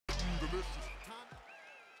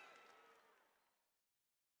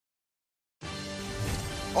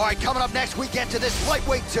All right, coming up next, we get to this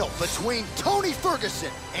lightweight tilt between Tony Ferguson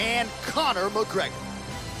and Conor McGregor.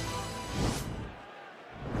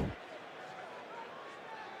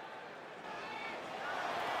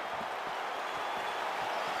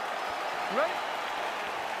 You ready?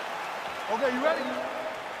 Okay, you ready?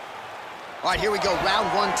 All right, here we go. Round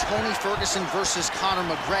one, Tony Ferguson versus Conor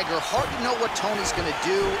McGregor. Hard to know what Tony's going to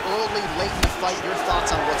do early, late in the fight. Your thoughts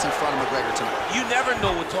on what's in front of McGregor tonight? You never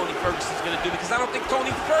know what Tony Ferguson's going to do because I don't think Tony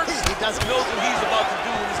Ferguson knows what he's about to do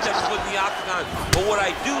when he steps foot in the octagon. But what I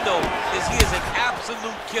do know is he is an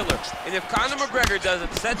absolute killer. And if Conor McGregor doesn't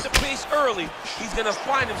set the pace early, he's going to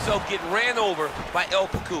find himself getting ran over by El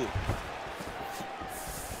Pacou.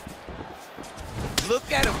 Look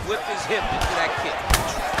at him whip his hip into that kick.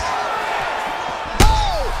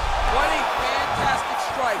 What a fantastic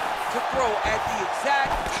strike to throw at the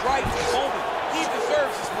exact right moment. He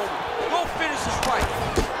deserves this moment. Go finish this fight.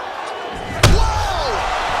 Whoa!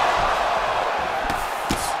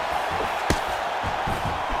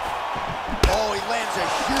 Oh, he lands a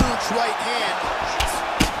huge right hand.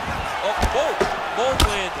 Oh, both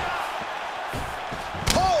landed.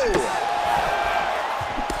 Oh!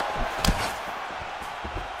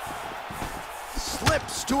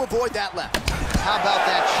 Slips to avoid that left. How about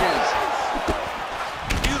that shin?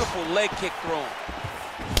 Beautiful leg kick thrown.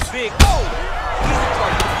 Big. Oh! He's in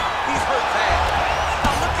trouble. He's hurt bad.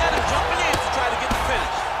 Now look at him jumping in to try to get the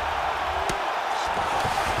finish.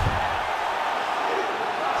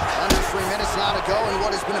 Under 3 minutes now to go in what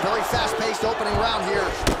has been a very fast-paced opening round here.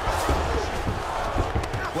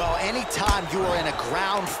 Well, anytime you are in a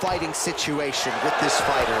ground fighting situation with this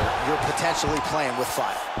fighter, you're potentially playing with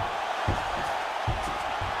fire.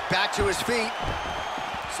 Back to his feet.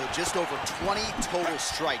 So just over 20 total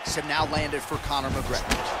strikes have now landed for Conor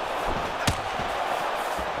McGregor.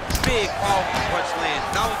 Big powerful punch lands.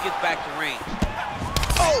 Now he gets back to range.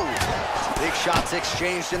 Oh! Big shots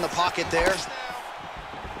exchanged in the pocket there.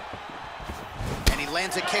 And he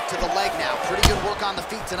lands a kick to the leg now. Pretty good work on the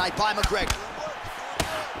feet tonight by McGregor.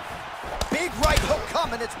 Big right hook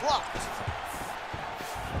coming, it's blocked.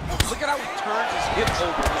 Look at how he turns his hip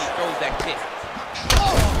over when he throws that kick.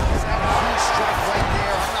 Oh! Huge strike right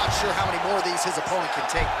there. I'm not sure how many more of these his opponent can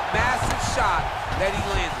take. Massive shot that he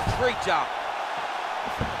landed. Great job.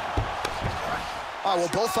 All right, well,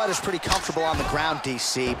 both fighters pretty comfortable on the ground,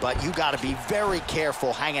 DC, but you got to be very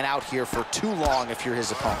careful hanging out here for too long if you're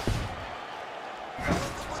his opponent.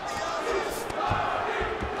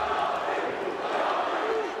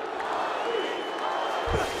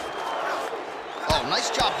 Oh, nice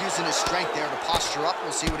job using his strength there to posture up.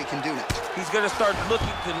 We'll see what he can do next. He's going to start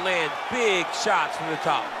looking to land big shots from the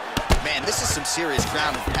top. Man, this is some serious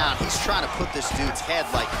ground and pound. He's trying to put this dude's head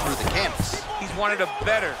like through the canvas. He's one of the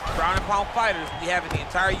better ground and pound fighters we have in the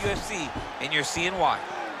entire UFC, and you're seeing why.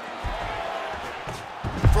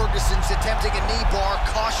 Ferguson's attempting a knee bar.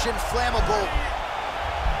 Caution, flammable.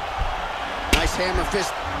 Nice hammer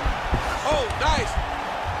fist. Oh, nice.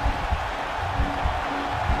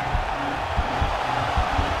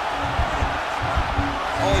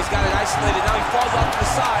 Oh, he's got it isolated. Now he falls off to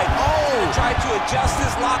the side. Oh! Try to adjust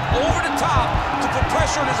his lock over the top to put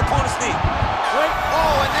pressure on his opponent's knee. Right.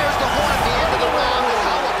 Oh, and there's the horn at the end of the round. And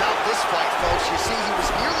how about this fight, folks? You see, he was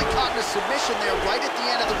nearly caught in a submission there right at the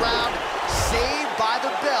end of the round. Saved by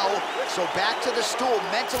the bell. So back to the stool.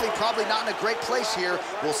 Mentally probably not in a great place here.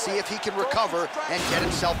 We'll see if he can recover and get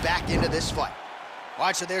himself back into this fight. All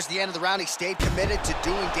right, so there's the end of the round. He stayed committed to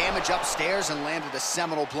doing damage upstairs and landed a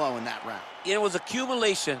seminal blow in that round. It was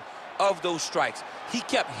accumulation of those strikes. He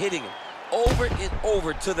kept hitting him over and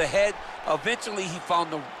over to the head. Eventually, he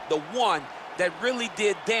found the one that really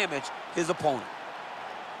did damage his opponent.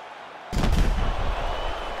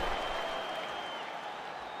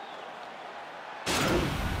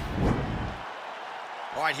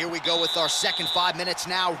 All right, here we go with our second 5 minutes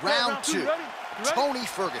now. Round two. You ready? Tony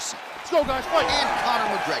Ferguson. Let's go, guys. Fight. And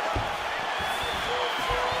Conor McGregor.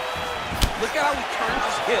 Look at how he turns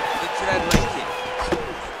his hip into that leg kick.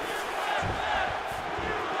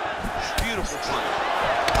 Beautiful punch.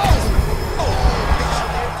 Oh! Picture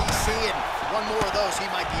there, DC, and one more of those, he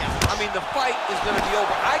might be out. I mean, the fight is going to be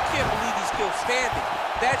over. I can't believe he's still standing.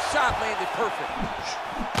 That shot landed perfect.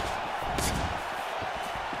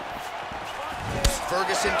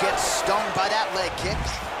 Ferguson gets stung by that leg kick.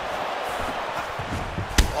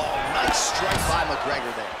 Oh, nice strike by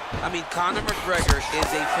McGregor there. I mean, Conor McGregor is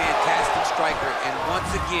a fantastic striker, and once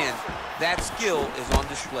again, that skill is on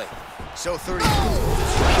display. So 30. Huge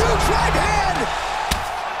right hand!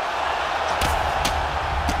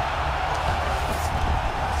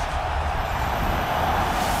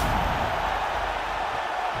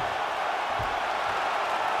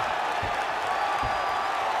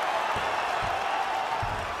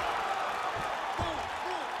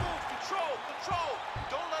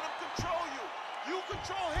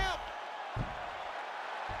 Control him.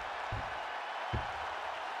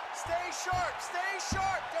 Stay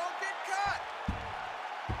sharp, don't get cut.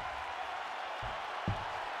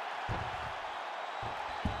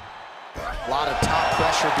 A lot of top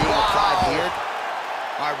pressure being applied here.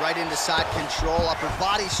 All right, right into side control. Upper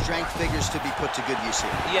body strength figures to be put to good use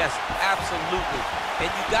here. Yes, absolutely. And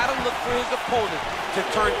you got to look for his opponent to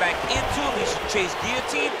turn back into him. He should chase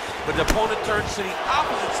guillotine, but the opponent turns to the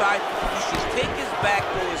opposite side. He should take his back,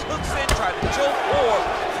 throw his hooks in, try to choke, or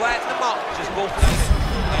flatten him out. Just go for the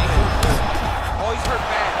Oh, he's hurt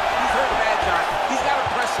bad. He's hurt bad, John. He's got to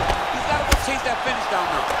press him. He's got to go chase that finish down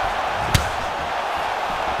there.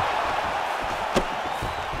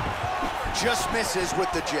 Just misses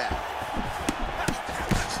with the jab.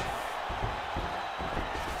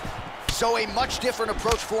 So a much different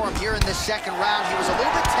approach for him here in this second round. He was a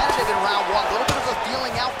little bit tentative in round one, a little bit of a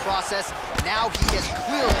feeling out process. Now he has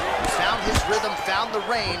clearly found his rhythm, found the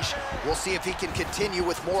range. We'll see if he can continue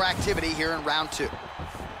with more activity here in round two.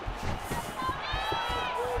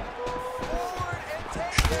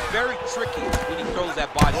 Very tricky when he throws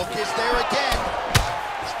that body. Hook is there again.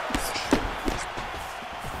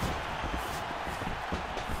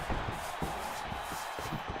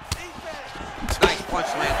 Nice punch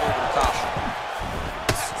lands over the top.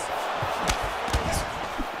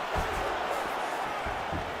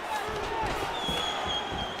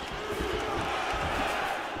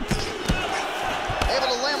 Able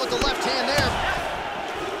to land with the left hand there.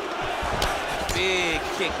 Big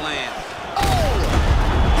kick lands. Oh!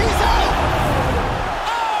 He's out!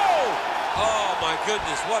 Oh! Oh my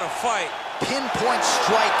goodness, what a fight. Pinpoint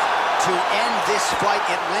strike to end this fight.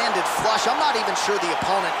 It landed flush. I'm not even sure the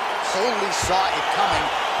opponent wholly saw it coming,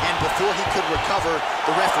 and before he could recover,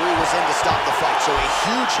 the referee was in to stop the fight. So a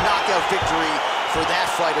huge knockout victory for that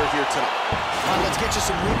fighter here tonight. All right, let's get you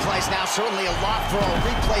some replays now. Certainly a lot for our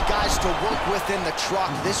replay guys to work with in the truck.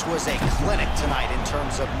 This was a clinic tonight in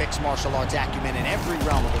terms of mixed martial arts acumen in every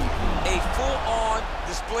realm of the game. A full-on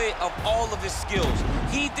display of all of his skills.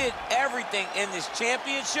 He did everything in this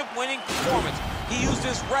championship-winning performance. He used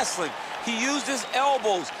his wrestling. He used his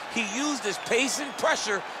elbows. He used his pace and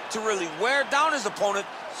pressure to really wear down his opponent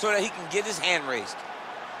so that he can get his hand raised.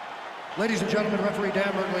 Ladies and gentlemen, referee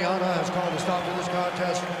Dan Bergliana has called a stop to this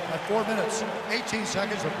contest at 4 minutes, 18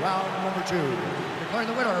 seconds of round number 2. Declaring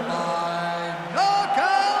the winner by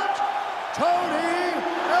knockout, Tony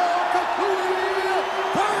El Capri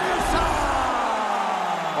Ferguson!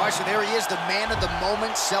 All right, so there he is, the man of the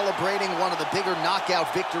moment, celebrating one of the bigger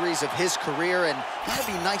knockout victories of his career. And that'd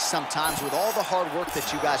be nice sometimes with all the hard work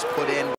that you guys put in.